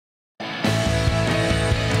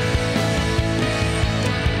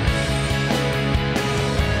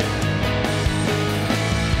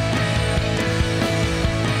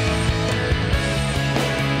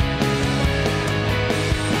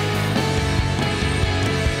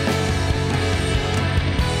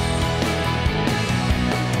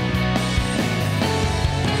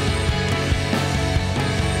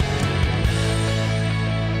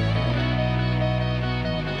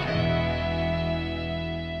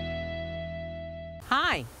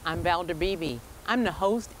Hi, I'm Valder Beebe. I'm the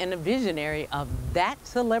host and the visionary of That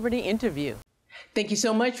Celebrity Interview. Thank you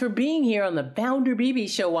so much for being here on the Valder Beebe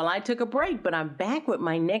Show while I took a break, but I'm back with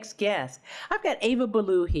my next guest. I've got Ava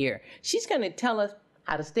Ballou here. She's going to tell us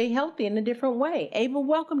how to stay healthy in a different way. Ava,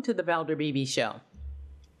 welcome to the Valder Beebe Show.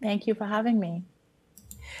 Thank you for having me.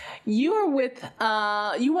 You are with,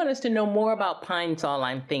 you want us to know more about pine sol,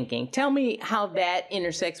 I'm thinking. Tell me how that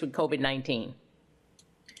intersects with COVID-19.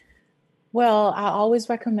 Well, I always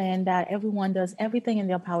recommend that everyone does everything in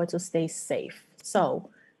their power to stay safe. So,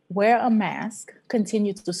 wear a mask,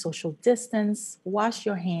 continue to social distance, wash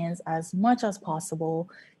your hands as much as possible,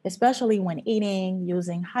 especially when eating,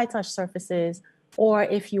 using high touch surfaces, or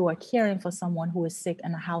if you are caring for someone who is sick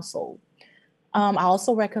in the household. I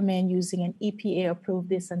also recommend using an EPA approved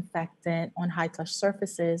disinfectant on high touch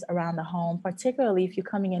surfaces around the home, particularly if you're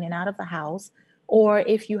coming in and out of the house, or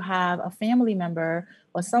if you have a family member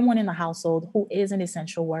or someone in the household who is an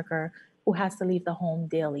essential worker who has to leave the home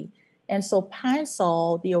daily. And so Pine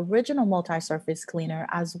Sol, the original multi-surface cleaner,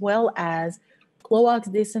 as well as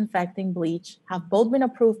Clorox disinfecting bleach have both been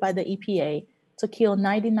approved by the EPA to kill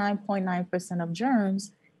 99.9% of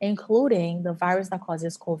germs, including the virus that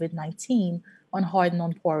causes COVID-19 on hard,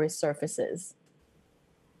 non-porous surfaces.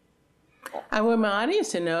 I want my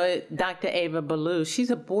audience to know Dr. Ava Ballou.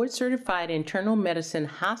 She's a board-certified internal medicine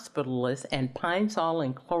hospitalist and Pine Sol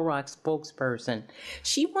and Clorox spokesperson.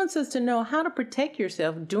 She wants us to know how to protect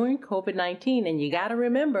yourself during COVID-19, and you got to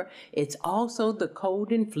remember, it's also the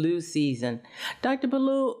cold and flu season. Dr.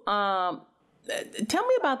 Ballou, tell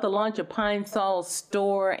me about the launch of Pine Sol's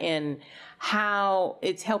store and how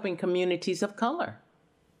it's helping communities of color.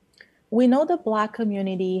 We know the Black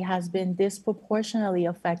community has been disproportionately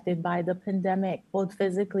affected by the pandemic, both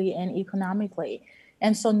physically and economically.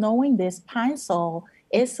 And so knowing this, Pine Sol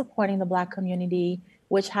is supporting the Black community,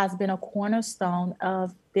 which has been a cornerstone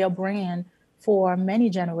of their brand for many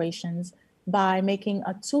generations, by making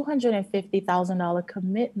a $250,000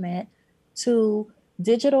 commitment to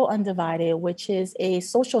Digital Undivided, which is a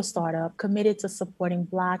social startup committed to supporting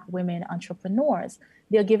Black women entrepreneurs.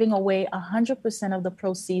 They're giving away 100% of the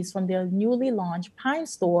proceeds from their newly launched Pine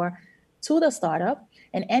Store to the startup,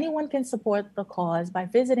 and anyone can support the cause by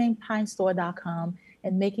visiting pinestore.com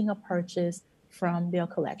and making a purchase from their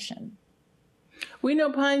collection. We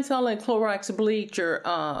know Pine Sol and Clorox bleach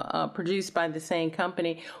are produced by the same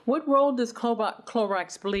company. What role does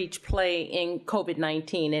Clorox bleach play in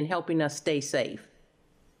COVID-19 and helping us stay safe?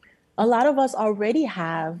 A lot of us already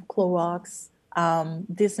have Clorox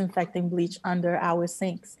disinfecting bleach under our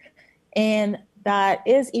sinks, and that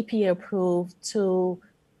is EPA approved to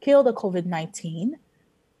kill the COVID-19.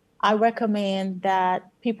 I recommend that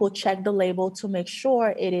people check the label to make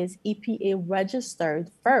sure it is EPA registered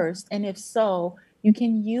first, and if so, you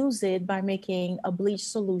can use it by making a bleach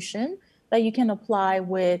solution that you can apply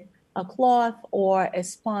with a cloth or a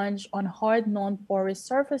sponge on hard, non-porous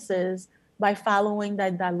surfaces by following the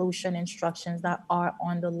dilution instructions that are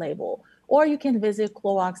on the label. Or you can visit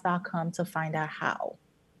Clorox.com to find out how.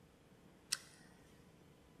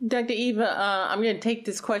 Dr. Eva, I'm going to take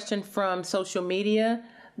this question from social media.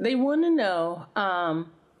 They want to know,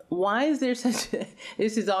 why is there such a,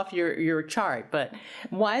 this is off your chart, but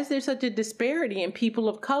why is there such a disparity in people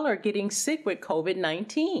of color getting sick with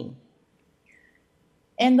COVID-19?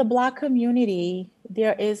 In the Black community,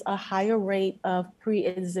 there is a higher rate of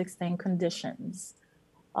pre-existing conditions.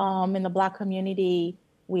 In the Black community,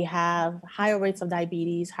 we have higher rates of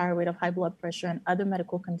diabetes, higher rate of high blood pressure, and other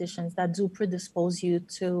medical conditions that do predispose you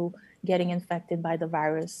to getting infected by the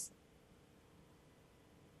virus.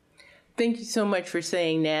 Thank you so much for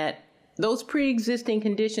saying that. Those pre-existing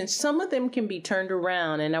conditions, some of them can be turned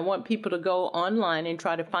around, and I want people to go online and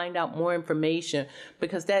try to find out more information,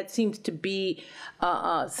 because that seems to be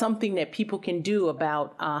something that people can do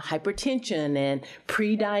about hypertension and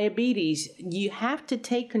pre-diabetes. You have to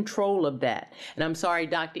take control of that. And I'm sorry,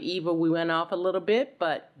 Dr. Eva, we went off a little bit,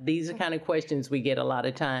 but these are kind of questions we get a lot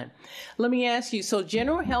of time. Let me ask you, so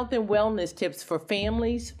general health and wellness tips for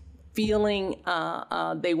families feeling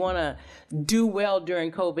they want to do well during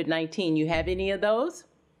COVID-19. You have any of those?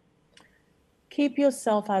 Keep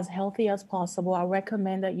yourself as healthy as possible. I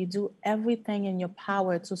recommend that you do everything in your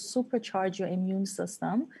power to supercharge your immune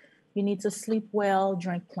system. You need to sleep well,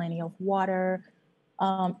 drink plenty of water,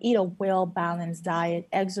 eat a well-balanced diet,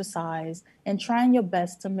 exercise, and trying your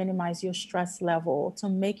best to minimize your stress level to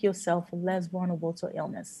make yourself less vulnerable to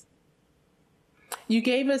illness. You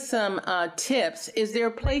gave us some tips. Is there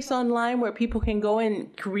a place online where people can go and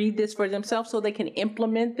read this for themselves so they can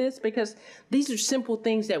implement this? Because these are simple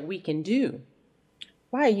things that we can do.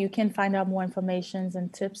 Right. You can find out more information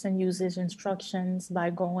and tips and usage instructions by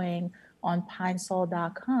going on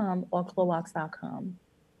pinesol.com or Clorox.com.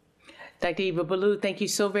 Dr. Eva Ballou, thank you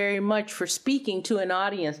so very much for speaking to an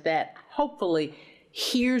audience that hopefully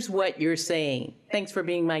hears what you're saying. Thanks for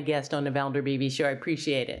being my guest on the Valder Beebe Show. I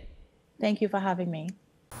appreciate it. Thank you for having me.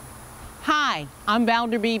 Hi, I'm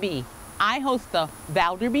Valder Beebe. I host the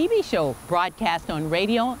Valder Beebe Show, broadcast on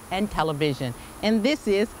radio and television. And this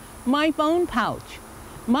is my phone pouch.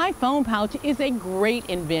 My phone pouch is a great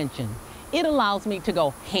invention. It allows me to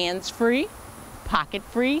go hands-free,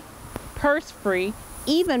 pocket-free, purse-free,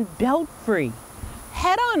 even belt-free.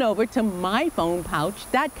 Head on over to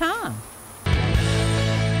myphonepouch.com.